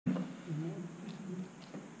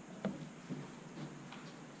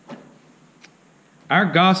Our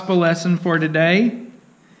gospel lesson for today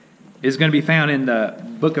is going to be found in the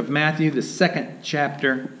book of Matthew, the 2nd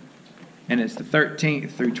chapter, and it's the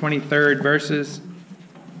 13th through 23rd verses.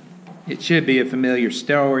 It should be a familiar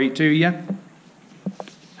story to you.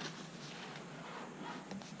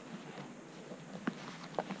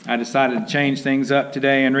 I decided to change things up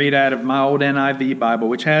today and read out of my old NIV Bible,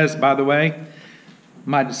 which has, by the way,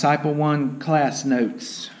 my Disciple 1 class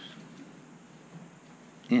notes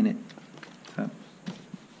in it. So,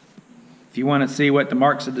 if you want to see what the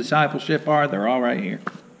marks of discipleship are, they're all right here.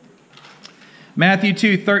 Matthew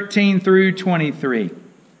 2:13 through 23.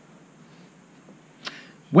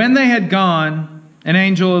 When they had gone, an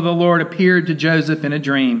angel of the Lord appeared to Joseph in a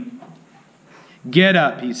dream. "Get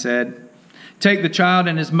up," he said. "Take the child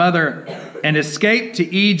and his mother and escape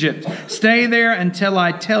to Egypt. Stay there until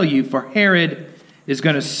I tell you, for Herod is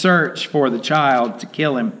going to search for the child to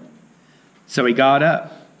kill him." So he got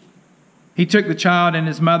up. He took the child and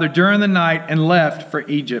his mother during the night and left for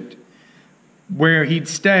Egypt, where he'd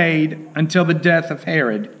stayed until the death of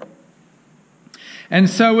Herod. And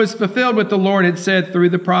so was fulfilled what the Lord had said through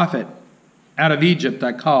the prophet, "Out of Egypt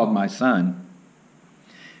I called my son."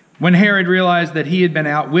 When Herod realized that he had been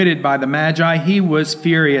outwitted by the Magi, he was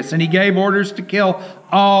furious, and he gave orders to kill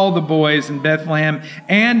all the boys in Bethlehem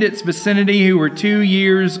and its vicinity who were 2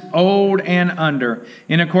 years old and under,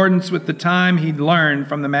 in accordance with the time he'd learned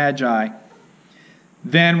from the Magi.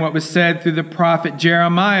 Then what was said through the prophet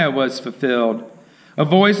Jeremiah was fulfilled. "A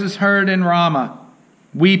voice is heard in Ramah,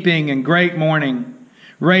 weeping and great mourning,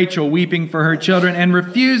 Rachel weeping for her children and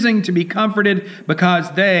refusing to be comforted because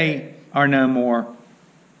they are no more."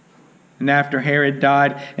 And after Herod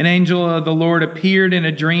died, an angel of the Lord appeared in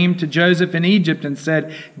a dream to Joseph in Egypt and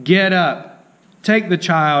said, "Get up, take the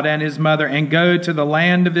child and his mother and go to the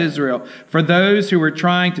land of Israel, for those who were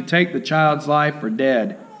trying to take the child's life are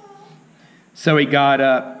dead." So he got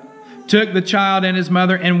up, took the child and his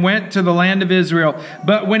mother and went to the land of Israel.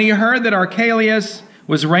 But when he heard that Archelaus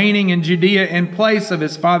was reigning in Judea in place of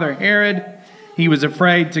his father Herod, he was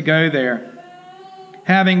afraid to go there.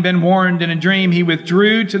 Having been warned in a dream, he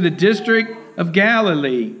withdrew to the district of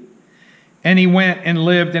Galilee, and he went and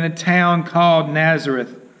lived in a town called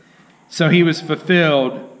Nazareth. So he was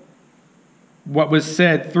fulfilled what was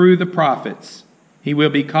said through the prophets, "He will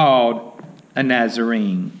be called a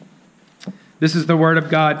Nazarene." This is the word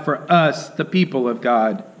of God for us, the people of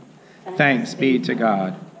God. Thanks be to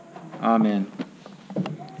God. Amen.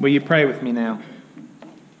 Will you pray with me now?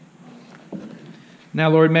 Now,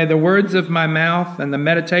 Lord, may the words of my mouth and the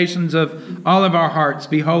meditations of all of our hearts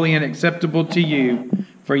be holy and acceptable to you,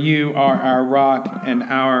 for you are our rock and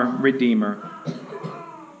our Redeemer.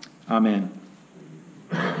 Amen.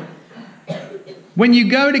 When you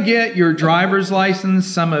go to get your driver's license,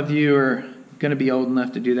 some of you are going to be old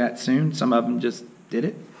enough to do that soon. Some of them just did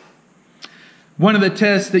it. One of the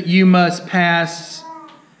tests that you must pass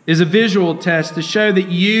is a visual test to show that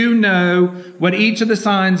you know what each of the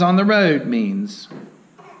signs on the road means.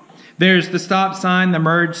 There's the stop sign, the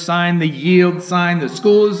merge sign, the yield sign, the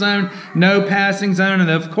school zone, no passing zone,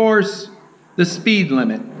 and of course, the speed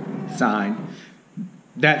limit sign.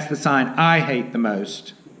 That's the sign I hate the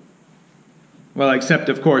most. Well, except,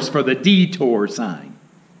 of course, for the detour sign.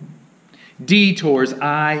 Detours,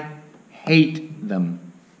 I hate them.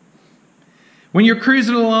 When you're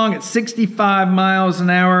cruising along at 65 miles an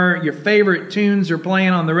hour, your favorite tunes are playing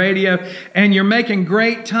on the radio, and you're making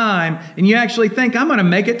great time, and you actually think, "I'm going to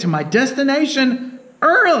make it to my destination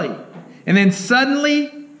early." And then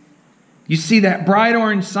suddenly, you see that bright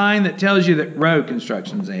orange sign that tells you that road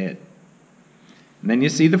construction's ahead. And then you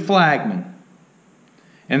see the flagman.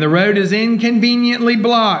 And the road is inconveniently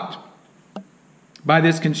blocked by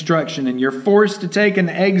this construction, and you're forced to take an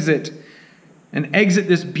exit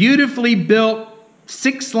this beautifully built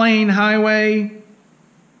 6-lane highway,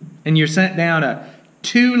 and you're sent down a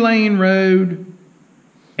 2-lane road,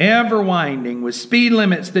 ever winding, with speed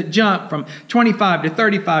limits that jump from 25 to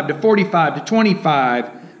 35 to 45 to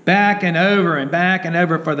 25, back and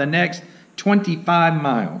over for the next 25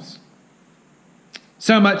 miles.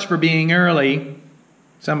 So much for being early,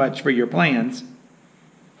 so much for your plans.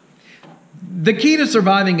 The key to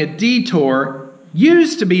surviving a detour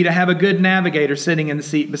used to be to have a good navigator sitting in the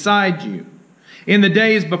seat beside you. In the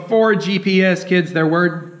days before GPS, kids, there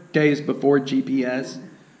were days before GPS.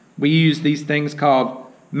 We used these things called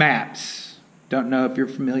maps. Don't know if you're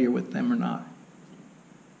familiar with them or not.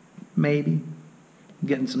 Maybe. I'm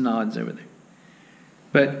getting some nods over there.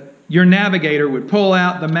 But your navigator would pull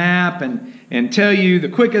out the map and tell you the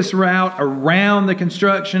quickest route around the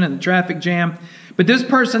construction and the traffic jam. But this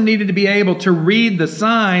person needed to be able to read the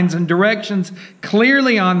signs and directions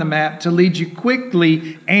clearly on the map to lead you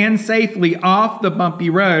quickly and safely off the bumpy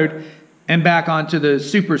road and back onto the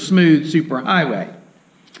super smooth superhighway.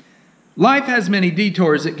 Life has many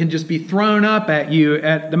detours that can just be thrown up at you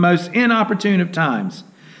at the most inopportune of times.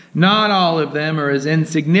 Not all of them are as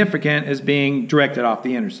insignificant as being directed off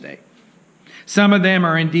the interstate. Some of them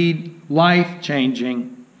are indeed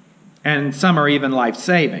life-changing, and some are even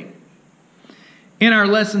life-saving. In our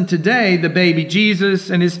lesson today, the baby Jesus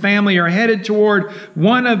and his family are headed toward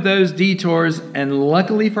one of those detours, and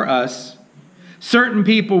luckily for us, certain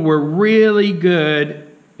people were really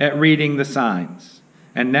good at reading the signs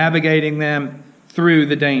and navigating them through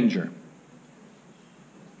the danger.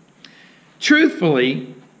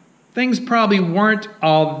 Truthfully, things probably weren't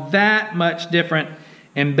all that much different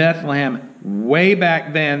in Bethlehem way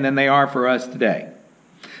back then than they are for us today.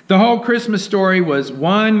 The whole Christmas story was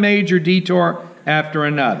one major detour after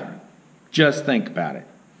another. Just think about it.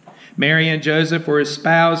 Mary and Joseph were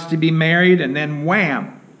espoused to be married, and then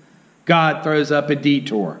wham, God throws up a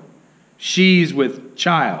detour. She's with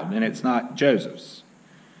child, and it's not Joseph's,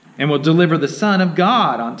 and will deliver the Son of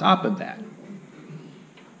God on top of that.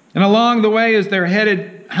 And along the way, as they're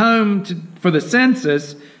headed home for the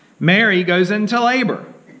census, Mary goes into labor.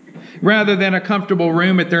 Rather than a comfortable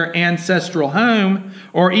room at their ancestral home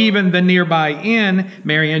or even the nearby inn,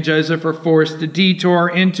 Mary and Joseph are forced to detour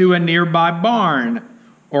into a nearby barn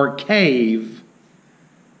or cave.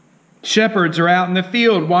 Shepherds are out in the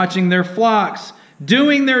field watching their flocks,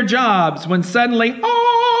 doing their jobs, when suddenly,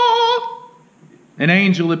 an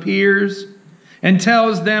angel appears and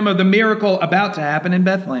tells them of the miracle about to happen in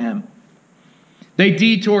Bethlehem. They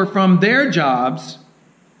detour from their jobs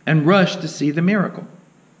and rush to see the miracle.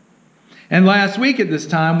 And last week at this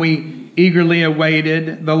time, we eagerly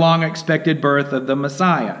awaited the long-expected birth of the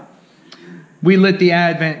Messiah. We lit the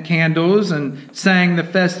Advent candles and sang the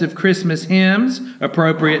festive Christmas hymns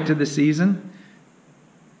appropriate to the season.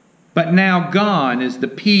 But now gone is the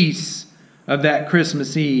peace of that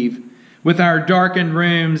Christmas Eve, with our darkened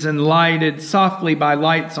rooms and lighted softly by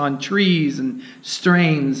lights on trees and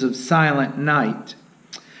strains of silent night.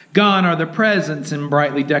 Gone are the presents in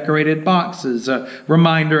brightly decorated boxes, a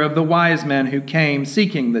reminder of the wise men who came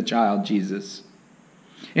seeking the child Jesus.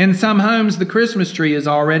 In some homes, the Christmas tree is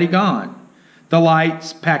already gone, the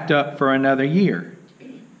lights packed up for another year.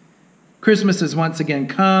 Christmas has once again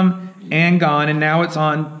come and gone, and now it's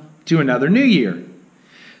on to another new year.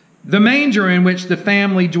 The manger in which the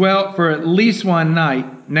family dwelt for at least one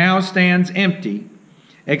night now stands empty,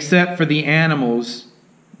 except for the animals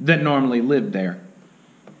that normally lived there.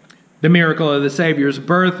 The miracle of the Savior's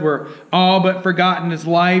birth were all but forgotten as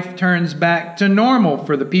life turns back to normal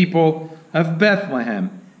for the people of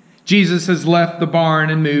Bethlehem. Jesus has left the barn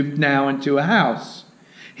and moved now into a house.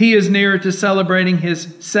 He is nearer to celebrating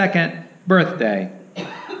his second birthday.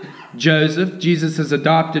 Joseph, Jesus'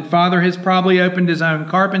 adopted father, has probably opened his own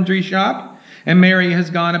carpentry shop, and Mary has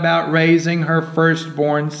gone about raising her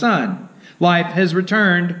firstborn son. Life has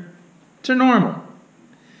returned to normal.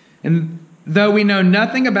 And though we know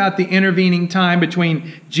nothing about the intervening time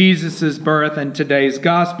between Jesus' birth and today's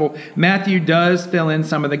gospel, Matthew does fill in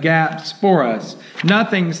some of the gaps for us.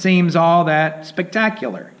 Nothing seems all that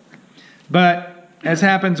spectacular. But as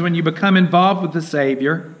happens when you become involved with the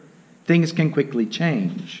Savior, things can quickly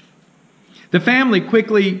change. The family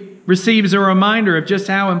quickly receives a reminder of just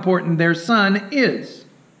how important their son is.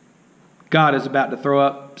 God is about to throw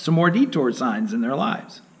up some more detour signs in their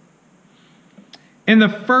lives. In the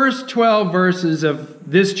first 12 verses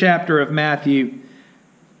of this chapter of Matthew,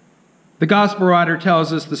 the gospel writer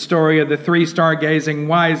tells us the story of the 3 stargazing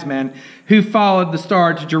wise men who followed the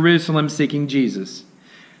star to Jerusalem seeking Jesus.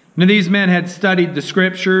 Now, these men had studied the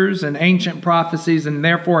scriptures and ancient prophecies and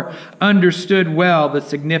therefore understood well the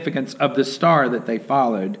significance of the star that they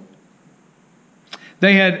followed.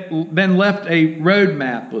 They had been left a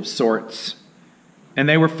roadmap of sorts, and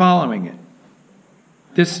they were following it.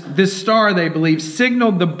 This star, they believe,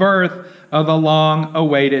 signaled the birth of the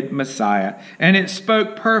long-awaited Messiah, and it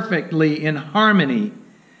spoke perfectly in harmony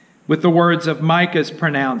with the words of Micah's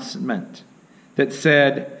pronouncement that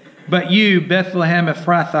said, "But you, Bethlehem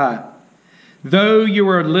Ephrathah, though you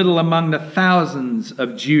are little among the thousands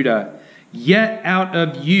of Judah, yet out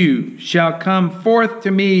of you shall come forth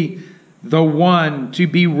to me the one to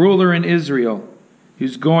be ruler in Israel,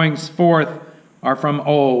 whose goings forth are from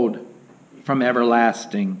old, from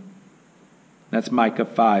everlasting." That's Micah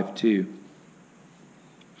 5:2.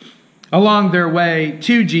 Along their way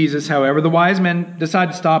to Jesus, however, the wise men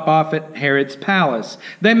decided to stop off at Herod's palace.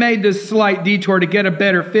 They made this slight detour to get a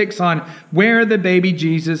better fix on where the baby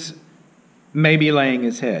Jesus maybe laying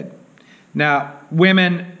his head. Now,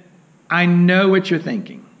 women, I know what you're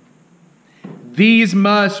thinking. These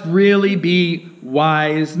must really be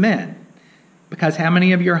wise men. Because how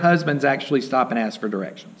many of your husbands actually stop and ask for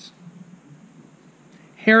directions?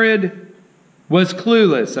 Herod was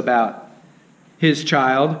clueless about his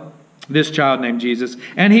child, this child named Jesus,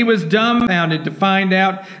 and he was dumbfounded to find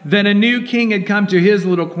out that a new king had come to his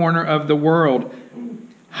little corner of the world,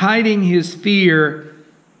 hiding his fear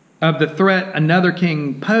of the threat another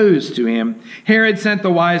king posed to him. Herod sent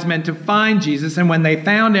the wise men to find Jesus, and when they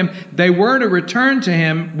found him, they were to return to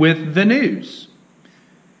him with the news.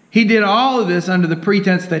 He did all of this under the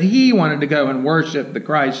pretense that he wanted to go and worship the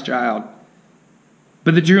Christ child.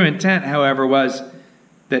 But the true intent, however, was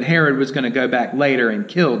that Herod was going to go back later and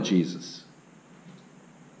kill Jesus.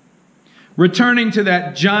 Returning to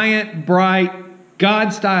that giant, bright,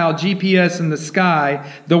 God-style GPS in the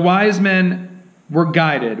sky, the wise men were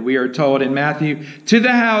guided, we are told in Matthew, to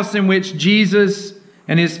the house in which Jesus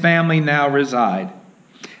and his family now reside.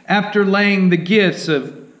 After laying the gifts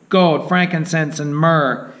of gold, frankincense, and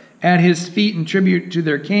myrrh at his feet in tribute to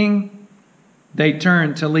their king, they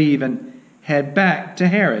turned to leave and head back to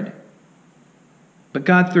Herod. But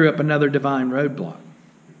God threw up another divine roadblock.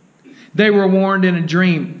 They were warned in a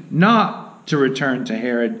dream not to return to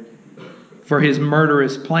Herod, for his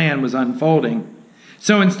murderous plan was unfolding.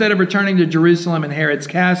 So instead of returning to Jerusalem and Herod's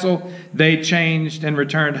castle, they changed and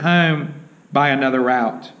returned home by another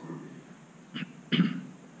route.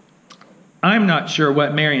 I'm not sure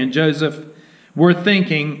what Mary and Joseph were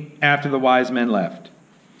thinking after the wise men left.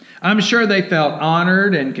 I'm sure they felt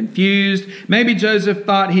honored and confused. Maybe Joseph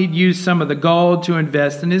thought he'd use some of the gold to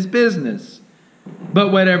invest in his business.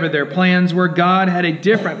 But whatever their plans were, God had a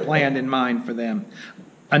different plan in mind for them.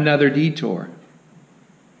 Another detour.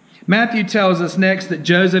 Matthew tells us next that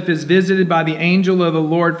Joseph is visited by the angel of the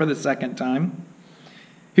Lord for the second time,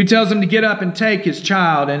 who tells him to get up and take his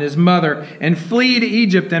child and his mother and flee to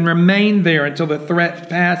Egypt and remain there until the threat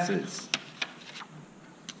passes.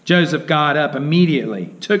 Joseph got up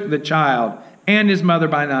immediately, took the child and his mother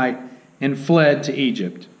by night, and fled to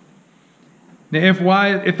Egypt. Now,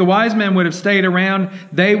 if the wise men would have stayed around,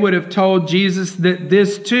 they would have told Jesus that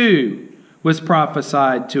this too was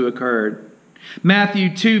prophesied to occur. Matthew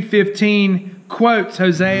 2:15 quotes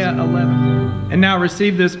Hosea 11. And now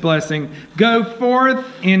receive this blessing. Go forth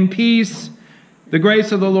in peace. The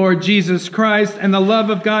grace of the Lord Jesus Christ and the love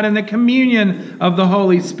of God and the communion of the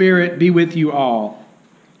Holy Spirit be with you all.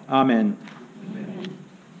 Amen.